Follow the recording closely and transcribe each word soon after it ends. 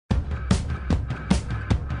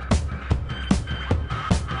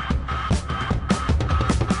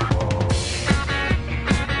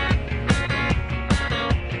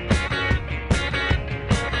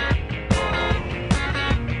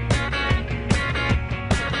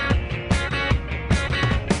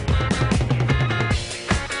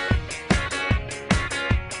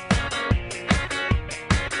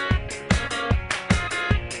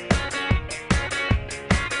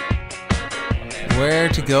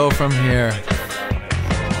go from here?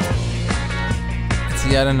 It's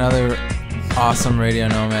yet another awesome Radio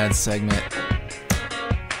Nomad segment.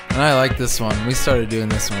 And I like this one. We started doing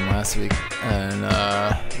this one last week. And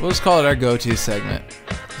we'll just call it our go-to segment.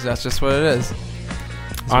 Because that's just what it is.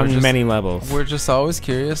 On many levels. We're just always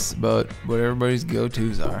curious about what everybody's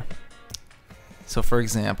go-tos are. So, for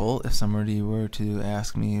example, if somebody were to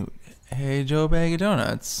ask me, hey, Joe Bag of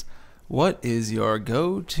Donuts, what is your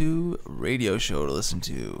go-to radio show to listen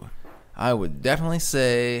to? I would definitely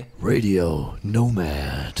say Radio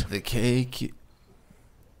Nomad. The KQ...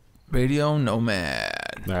 Radio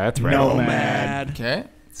Nomad. That's right. Nomad. Okay,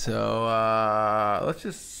 so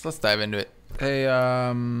let's dive into it. Hey,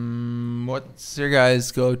 what's your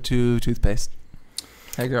guys' go-to toothpaste?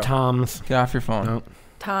 Hey, girl. Tom's. Get off your phone. Nope.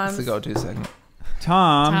 Tom's. That's the go-to segment.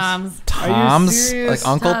 Tom's. Tom's. Tom's? serious? Like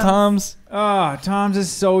Uncle Tom's? Oh, Tom's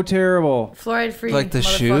is so terrible. Fluoride free. Like the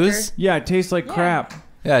motherfucker. shoes? Yeah, it tastes like crap.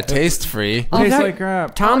 Yeah, taste free. Oh, Tastes that- like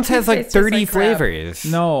crap. Tom's has like toothpaste tastes 30 like crap. flavors.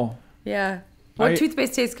 No. Yeah. What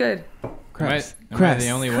toothpaste tastes good? Cress. Am I the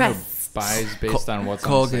only one who buys based on what's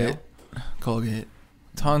Colgate. on sale? Colgate.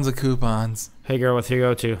 Tons of coupons. Hey, girl, what's your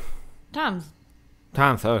go-to? Tom's.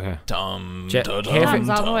 Tom's, okay. Tom's Tom's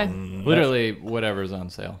all the way. Literally whatever's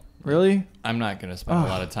on sale. Really? I'm not going to spend a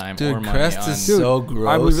lot of time Dude, or money Crest on... is so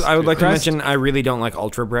gross. I would like to Crest- mention I really don't like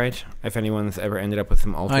Ultra Bright. If anyone's ever ended up with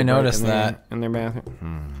some Ultra Bright noticed in their, that. in their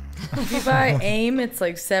bathroom. If you buy AIM, it's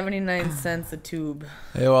like 79 cents a tube.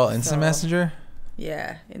 Hey, well, Instant So- Messenger?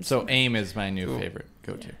 Yeah. So AIM is my new favorite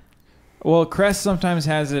go-to. Well, Crest sometimes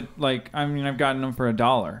has it like, I mean, I've gotten them for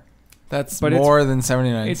 $1. That's But more than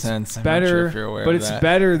 79 It's cents. I'm better, not sure if you're aware but of it's that.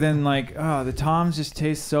 better than like, the Tom's just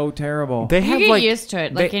taste so terrible. They You have get like used to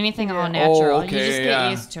it. Like they- anything all Yeah. natural. Oh, You okay, just get yeah.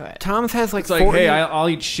 used to it. Tom's has like It's like, 40, hey, I'll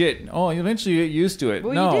eat shit. Oh, eventually you get used to it.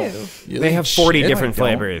 Well, no. you do. You they eat have 40 shit? different I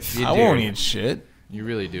don't. flavors. I won't eat shit. You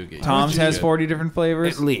really do get... Tom's has shit. 40 different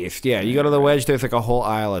flavors. At least, yeah. You go to the Wedge, there's like a whole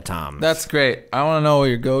aisle of Tom's. That's great. I want to know what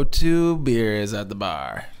your go-to beer is at the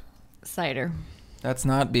bar. Cider. That's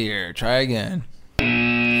not beer. Try again.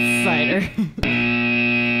 Cider.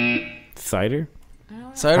 Cider?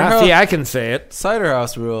 Cider Ah, House. see, I can say it. Cider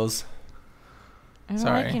House rules. I don't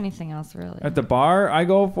Sorry. like anything else really. At the bar, I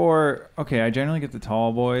go for, I generally get the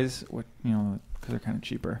tall boys, because they're kind of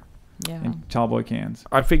cheaper. Yeah. In tall boy cans.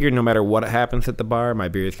 I figured no matter what happens at the bar, my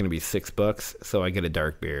beer is going to be $6, so I get a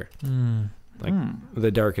dark beer. Like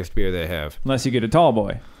the darkest beer they have. Unless you get a tall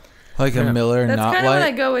boy. Like a Miller, That's not kind of what I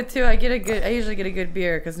light. go with too. I usually get a good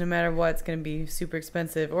beer because no matter what, it's gonna be super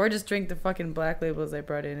expensive. Or just drink the fucking black labels I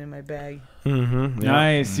brought in my bag. Mm-hmm. Yeah.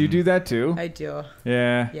 Nice. You do that too? I do.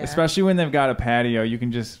 Yeah. Yeah. Especially when they've got a patio. You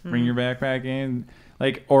can just bring your backpack in.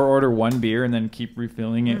 Or order one beer and then keep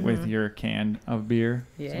refilling it with your can of beer.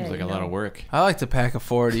 Yeah. Seems like a lot of work. I like to pack a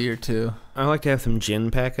 40 or two. I like to have some gin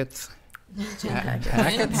packets. Packets?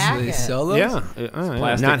 packet. They sell those? Yeah.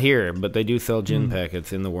 plastic. Not here, but they do sell gin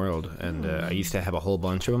packets in the world. And I used to have a whole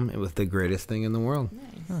bunch of them. It was the greatest thing in the world.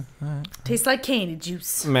 Tastes like candy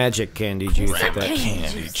juice. Magic candy juice. at that.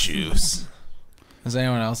 Candy juice. Does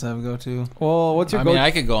anyone else have a go-to? Well, what's your I go? mean,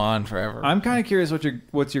 I could go on forever. I'm kind of curious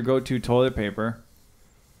what's your go-to toilet paper?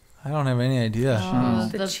 I don't have any idea.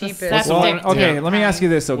 The cheapest. septic Well, okay, tank let me ask you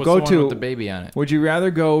this. So What's go the one to. with the baby on it? Would you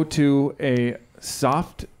rather go to a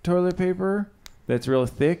soft toilet paper that's real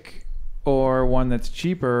thick, or one that's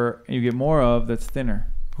cheaper and you get more of that's thinner?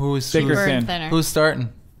 Who's Thicker Cheaper thin. and thinner. Who's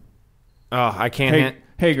starting? Oh, I can't.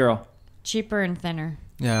 Hey, girl. Cheaper and thinner.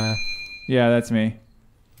 Yeah. Yeah, that's me.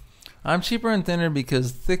 I'm cheaper and thinner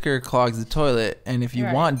because thicker clogs the toilet, and if you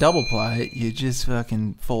Right. want double ply, you just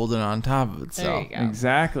fucking fold it on top of There itself. you go.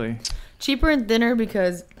 Exactly. Cheaper and thinner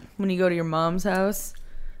because when you go to your mom's house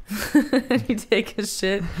and you take a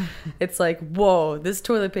shit, it's like, whoa, this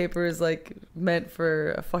toilet paper is like meant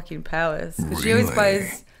for a fucking palace. Because she always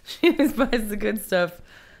buys the good stuff.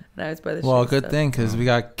 And I always buy the Well, shit good stuff. thing because we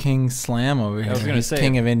got King Slam over here. was gonna He's say-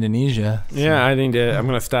 king of Indonesia. Yeah, I'm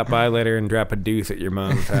gonna stop by later and drop a deuce at your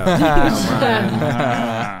mom's house.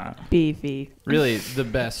 Beefy. Really, the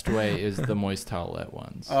best way is the moist towelette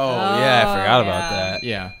ones. Oh, yeah, I forgot about yeah. that.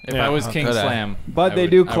 Yeah, if Yeah, I was how King could I? Slam, But I they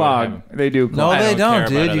would- do I would have clog. 'em. They do No, clog. I they don't don't, care about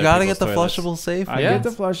dude. You other gotta get the people's flushable safe. I Yeah. get the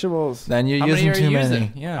flushables. Then you're How many using are too you many.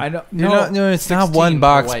 using? Yeah. I don't. You're not, no, it's not 16 one per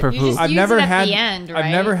box wipe. per You poop. just I've use never it at had. the end, I've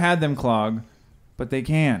right? never had them clog, but they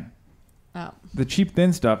can. Oh. The cheap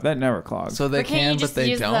thin stuff that never clogs. So they But can't you can, just but they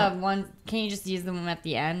use don't. the one? Can you just use them at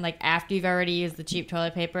the end, like after you've already used the cheap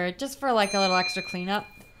toilet paper, just for like a little extra cleanup?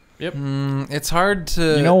 Yep. It's hard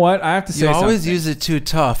to. You know what? I have to say You always something. use it too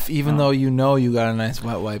tough, even though you got a nice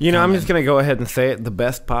wet wipe. You know, I'm coming. just gonna go ahead and say it. The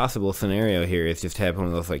best possible scenario here is just have one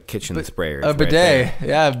of those like kitchen sprayers. A right bidet. there.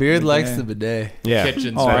 Yeah, Beard Bidet. likes the bidet. Yeah.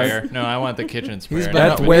 Kitchen Oh, sprayer. No, I want the kitchen sprayer. been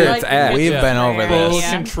That's over where there. it's at. We've Yeah. been over Full this.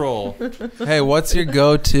 Yeah. control. Hey, what's your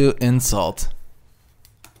go-to insult?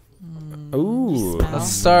 Ooh. Let's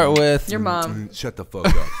start with. Your mom. Shut the fuck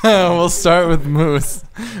up. We'll start with Moose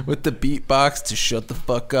with the beatbox to shut the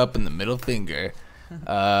fuck up and the middle finger.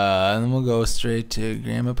 And then we'll go straight to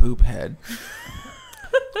Grandma Poop Head.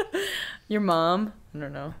 Your mom. I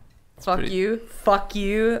don't know. Fuck pretty- you. Fuck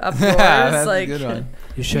you. Up yours. That's like, a good one.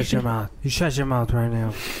 You shut your mouth. You shut your mouth right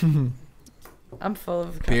now. I'm full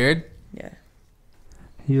of. Beard? Yeah.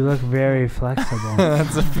 You look very flexible.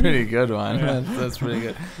 That's a pretty good one. That's pretty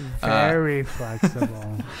good. Very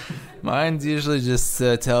flexible. Mine's usually just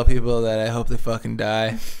tell people that I hope they fucking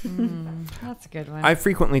die. That's a good one. I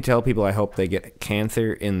frequently tell people I hope they get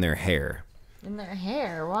cancer in their hair. In their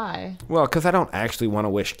hair, why? Well, because I don't actually want to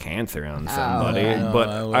wish cancer on somebody, no, but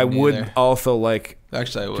I I wouldn't would either. also like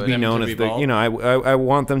Actually, I to would. be Them known to as be the, bald? you know, I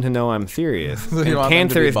want them to know I'm serious. So you And want them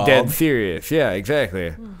to cancer be is bald? dead serious. Yeah,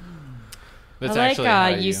 exactly. That's I like actually how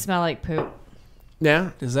you smell like poop.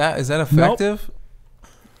 Yeah. Is that effective?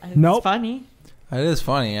 It's Nope. funny. That is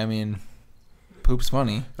funny. I mean, poop's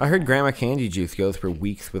funny. I heard Grandma Candy Juice goes for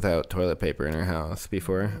weeks without toilet paper in her house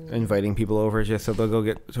before inviting people over just so they'll go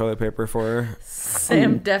get toilet paper for her.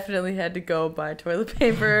 Sam definitely had to go buy toilet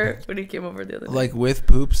paper when he came over the other day. Like with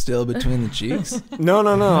poop still between the cheeks. No.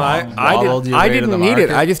 Wobbled your I way to didn't the need it.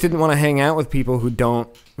 market? I just didn't want to hang out with people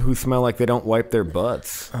who smell like they don't wipe their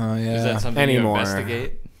butts. Oh Is yeah. that something Anymore. you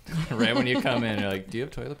investigate? Right when you come in, you're like, "Do you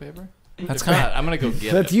have toilet paper?" That's If kind not, I'm gonna go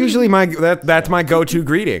get That's it. usually that's my go-to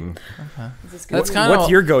greeting. Is this good? That's kind of.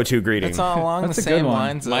 What's your go-to greeting? That's all along That's the a good same one.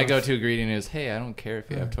 lines. My of- go-to greeting is, "Hey, I don't care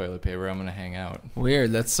if you have toilet paper. I'm gonna hang out."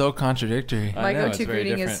 Weird. That's so contradictory. My know, go-to it's very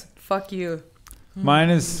greeting different. is "fuck you." Mine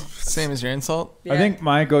is. Same as your insult. Yeah. I think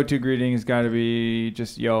my go-to greeting has got to be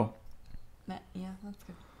just yo. Yeah, that's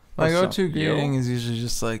good. My What's up, go-to greeting is usually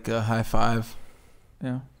just like a high five.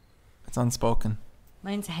 Yeah. It's unspoken.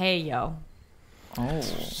 Mine's hey yo. Oh.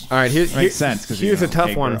 All right, Makes sense, 'cause, here's you a know, tough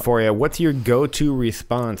hey, one girl. for you. What's your go-to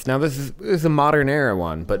response? Now, this is a modern era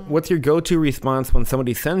one, but what's your go-to response when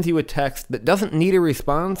somebody sends you a text that doesn't need a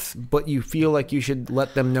response, but you feel like you should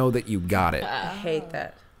let them know that you got it? I hate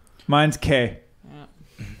that. Mine's K.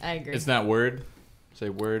 I agree. It's not word. Say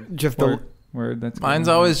word. Just Word. That's good. Mine's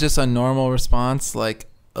always just a normal response, like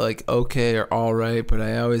okay or all right, but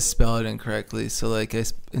I always spell it incorrectly. So like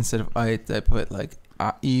instead of I put like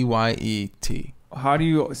EYET, How do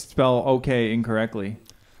you spell okay incorrectly?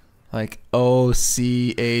 like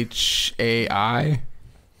OCHAI.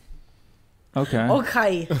 Okay.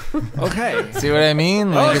 Okay. Okay. See what I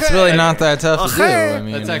mean? Like it's really not that tough to do. I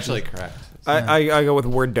mean, That's actually correct. I go with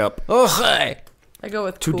word up. okay. I go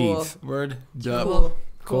with Two cool. Ds. Word dub.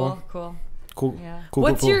 Cool. cool. Cool. Yeah. Cool.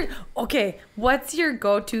 What's cool. your What's your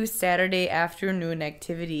go-to Saturday afternoon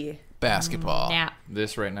activity? Basketball. Yeah.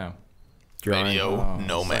 This right now. drawing? Radio Oh, sucking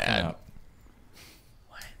Nomad. up.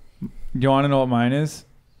 Do you want to know what mine is?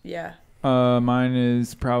 Yeah. Mine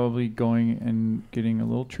is probably going and getting a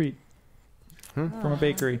little treat from a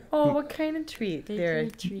bakery. Oh, what kind of treat,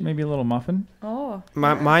 Derek? Maybe a little muffin. Oh.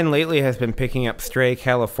 Mine lately has been picking up stray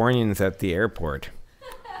Californians at the airport.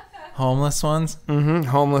 Homeless ones. Mm-hmm.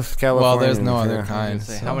 Homeless Californians. Well, there's no other yeah. I was kind. gonna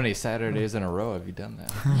say, so how many Saturdays in a row have you done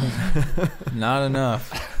that? Not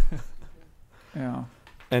enough. Yeah.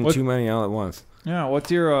 And What- too many all at once. Yeah. What's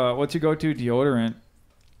your go-to deodorant?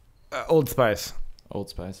 Old Spice. Old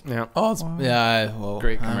Spice. Yeah. Oh, it's, Wow. yeah. Well,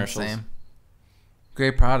 Great I'm the commercials. same.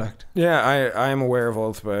 Great product. Yeah, I am aware of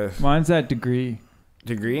Old Spice. Mine's that Degree.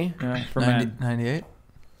 Degree? Yeah, for men. 98.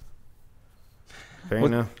 Fair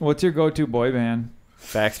enough. What's your go-to boy band?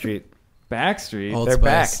 Backstreet. Backstreet. Old They're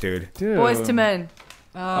Spice. back, dude. Dude. Boys to Men.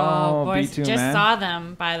 Oh, Oh, boys. B2 Just men. saw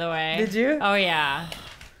them, by the way. Did you? Oh, yeah.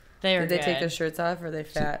 They were Did they good. take their shirts off or are they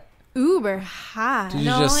fat? Uber hot. Did you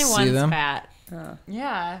No, just only see one's them? fat. Oh.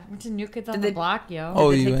 Yeah. Went to New Kids on Did the they- Block, yo.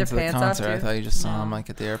 Oh, they you take went their to the pants off, concert. I too? thought you just saw No. them like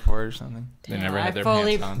at the airport or something. They never had their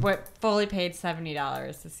fully, pants on. fully paid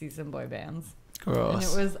 $70 to see some boy bands. And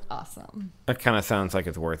Gross. it was awesome. That kind of sounds like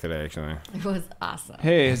it's worth it, actually. It was awesome.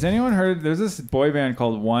 Hey, has anyone heard? There's this boy band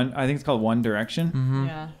called I think it's called One Direction. Mm-hmm.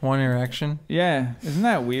 Yeah. One Erection. Yeah, isn't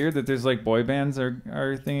that weird that there's like boy bands are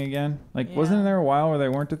a thing again? Like, Yeah. wasn't there a while where they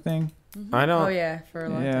weren't a thing? I don't. Oh yeah, for a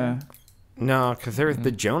long Yeah, time. No, because there was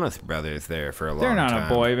the Jonas Brothers there for a long they're time.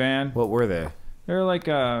 not a boy band. What were they? They're like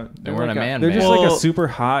a. They weren't like a man They're just band. like a Well- super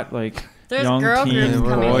hot like There's young girl teen groups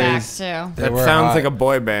coming back, boys. too. They That were sounds hot. like a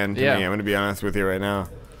boy band to Yeah. me. I'm going to be honest with you right now.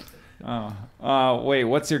 Wait,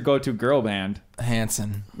 what's your go-to girl band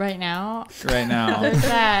Hanson. Right now, right now? there's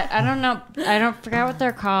that. I don't know. I don't forget what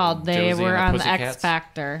they're called. They Josie were and the on the X Pussycats?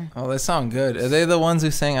 Factor. Oh, they sound good. Are they the ones who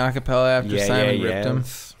sang a cappella after Simon ripped them?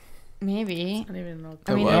 Maybe. I don't even know.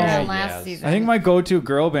 I mean, Well, they were yeah. on last Yes. season. I think my go-to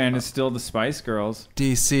girl band is still the Spice Girls.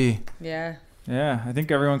 DC. Yeah. Yeah, I think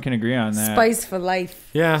everyone can agree on that. Spice for life.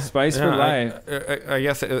 Yeah, Spice for life. I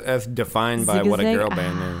guess as defined by what a Zig-a-zig. girl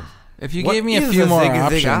band is. If you What gave me a is few a more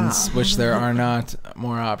zig-a-zig-ah? options, which there are not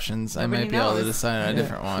more options, I Nobody might be able to knows. decide on a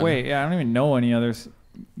different one. Wait, yeah, I don't even know any other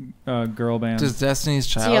girl bands. Does Destiny's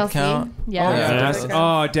Child TLC? count? Yeah. Oh, Yeah. Des-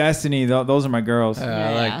 Oh, Destiny. Those are my girls. I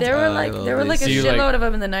Yeah. like, There were like a Do you shitload like- of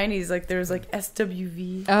them in the 90s. Like there was like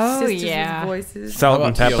SWV. Oh, Sisters yeah. with Voices. Salt How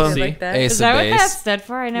and about Pepper. TLC? Shit like that. Ace Is of that what that Base. stood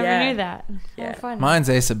for? I never Yeah. knew that. Yeah. Oh, fun. Mine's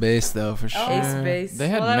Ace of Base, though, for sure. Ace Base. They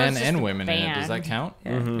had Well, that was men just and a women in it. Does that band. count?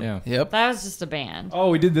 Yeah. Mhm. Yeah. Yep. That was just a band. Oh,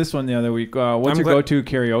 we did this one the other week. What's I'm your glad- go-to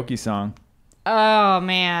karaoke song? Oh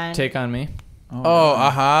man. Take on Me. Oh,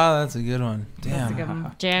 aha, that's a good one. That's a good Damn.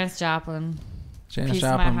 one. Janis Joplin. Janis Piece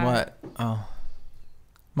of my Joplin, heart. what? Oh.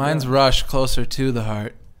 Mine's Rush, Closer to the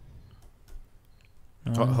Heart.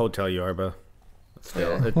 No. Hotel Yorba.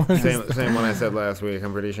 Still, Yeah. it's same one I said last week.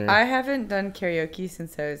 I'm pretty sure. I haven't done karaoke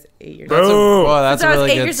since I was 8 years That's a, old. Boom. oh, that's Since a I was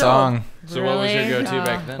really 8 good years song. So what was your Really? go-to Oh.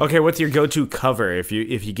 back then? Okay, what's your go-to cover if you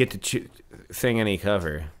get to sing any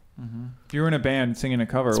cover? If you were in a band singing a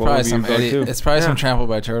cover, It's what probably would be your some go-to? it's probably some Yeah. Trampled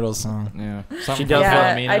by Turtles song. Yeah. Something does from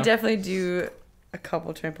Yeah, Philomena. I definitely do a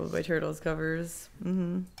couple Trampled by Turtles covers.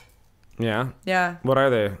 Yeah. Yeah. What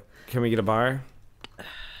are they? Can we get a bar?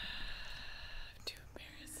 Too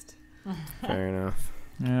embarrassed. Fair enough.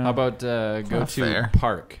 Yeah. How about go-to fair.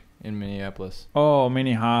 park in Minneapolis? Oh,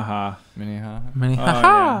 Minnehaha. Minnehaha. Many Oh,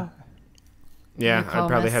 yeah. Yeah, I'd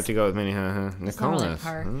probably Nokomis. have to go with Minnehaha. It's not really a Nokomis.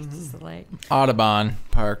 park. Mhm. It's just a lake. Audubon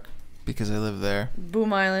Park because I live there.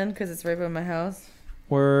 Boom Island because it's right by my house.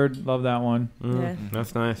 Word. Love that one. Yeah.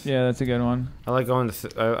 That's nice. Yeah, that's a good one. I like going to.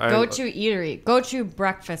 Go to eatery. Go to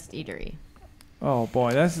breakfast eatery. Oh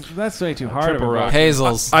boy, that's way too hard of a Triple Rock. rock.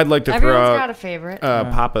 Hazels. I'd like to Everyone's throw got out a favorite.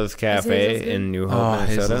 Papa's Hazels Cafe good? in New Hope, Oh,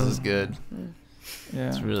 Minnesota. Hazels is good. Yeah.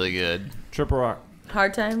 It's really good. Triple Rock.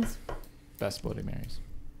 Hard times. Best Bloody Marys.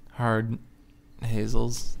 Hard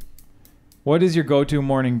Hazels. What is your go-to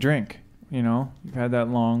morning drink? You know, you've had that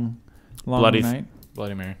long Bloody- night.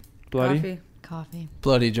 Bloody Mary. Bloody. Coffee. Coffee.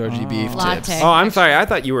 Bloody Georgie Oh. beef Latte. tips. Oh, I'm sorry. I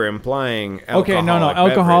thought you were implying alcoholic Okay, no, beverage.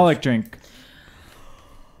 alcoholic drink.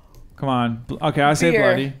 Come on. Okay, I say Beer.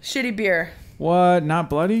 bloody. Shitty beer. What? Not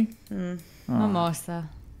bloody? Mm. Oh. Mimosa.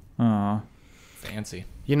 Oh. Fancy.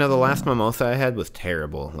 You know, the last mimosa I had was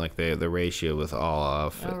terrible. Like the ratio was all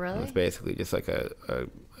off. Oh, really? It was basically just like a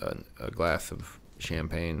glass of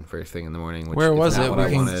champagne first thing in the morning. Which Where is was not it? what We I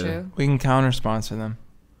can- wanted. True. We can counter sponsor them.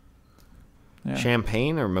 Yeah.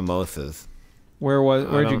 Champagne or mimosas?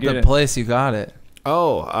 Where'd you get The it? place you got it.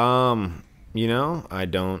 Oh, you know, I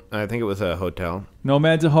don't. I think it was a hotel.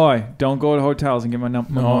 Nomads Ahoy. Don't go to hotels and get my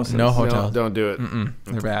mimosas. no hotel. No, don't do it. Mm-mm.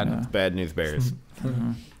 They're bad. Yeah. Bad news bears.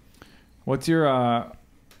 Mhm. What's your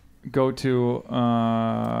go-to?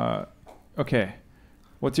 Okay.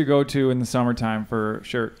 What's your go-to in the summertime for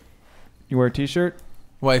shirt? You wear a t-shirt?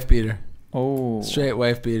 Wife beater. Oh. Straight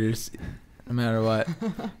wife beaters. No matter what.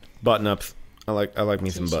 Button ups. I like me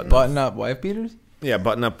some T-shirt. button. Button up wife beaters? Yeah,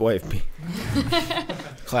 button up wife.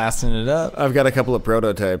 Classing it up. I've got a couple of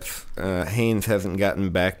prototypes. Haynes hasn't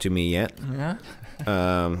gotten back to me yet.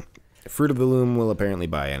 Yeah. Fruit of the Loom will apparently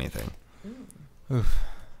buy anything. Oof.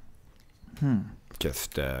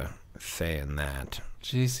 Just saying that.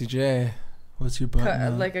 GCJ. What's your button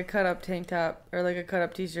up? Like a cut up tank top or like a cut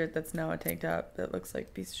up t-shirt that's now a tank top that looks like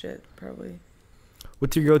a piece of shit probably.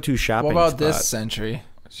 What's your go-to shopping What about spot? this century?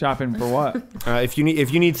 Shopping for what? If you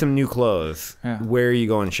need some new clothes, Yeah. where are you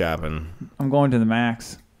going shopping? I'm going to the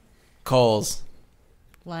Max. Coles.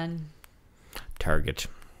 Len. Target.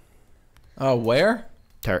 Oh, where?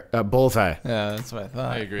 Bullseye. Yeah, that's what I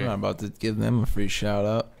thought. I agree. I'm not about to give them a free shout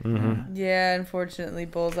out. Mm-hmm. Yeah, unfortunately,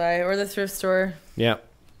 Bullseye or the thrift store. Yeah.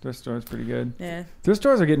 Thrift store's pretty good. Yeah. Thrift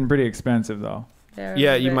stores are getting pretty expensive though.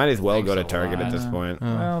 Yeah, you might as well Thanks go to a Target lot. at this Yeah. point. Oh.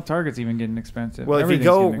 Well, Target's even getting expensive. Well, if you Everything's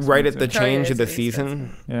go getting right at the expensive. change of the Target is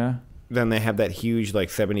season, Yeah. then they have that huge like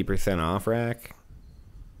 70% off rack,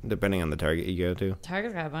 depending on the Target you go to.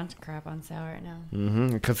 Target's got a bunch of crap on sale right now. Mm-hmm.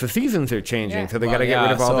 Because the seasons are changing, Yeah. so they Well, got to get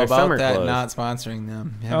rid of all so their about summer that clothes. not sponsoring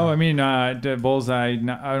them. Yeah. Oh, I mean, the Bullseye.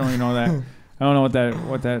 I don't even know that. I don't know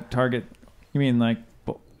what that Target. You mean like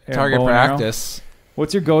Target bow and arrow? practice.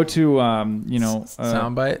 What's your go-to?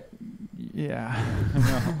 Soundbite. Yeah.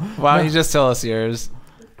 Why don't you just tell us yours?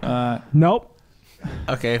 Nope.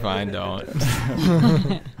 Okay, fine, don't.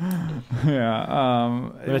 Yeah.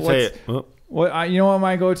 I'm gonna say it. Oh. You know what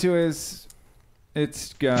my go-to is?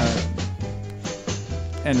 It's end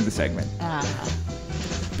of the segment.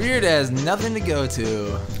 Beard has nothing to go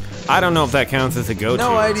to. I don't know if that counts as a go-to.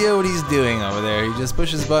 No idea what he's doing over there. He just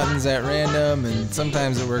pushes buttons at random, and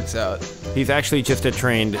sometimes it works out. He's actually just a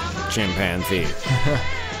trained chimpanzee.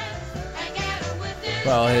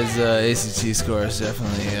 Well, his ACT scores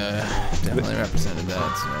definitely represented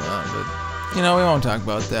that. But we won't talk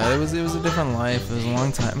about that. It was a different life. It was a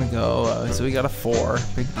long time ago. So we got a 4.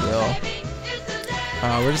 Big deal.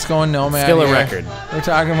 We're just going Nomad. Still a here. record. We're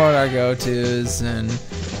talking about our go-tos, and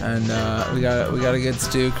we got a good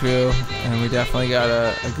stew crew, and we definitely got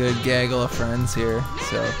a good gaggle of friends here.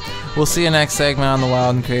 So we'll see you next segment on the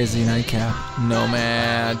Wild and Crazy Nightcap.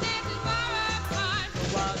 Nomad.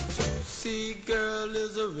 What you see, girl,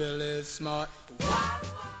 is a really smart.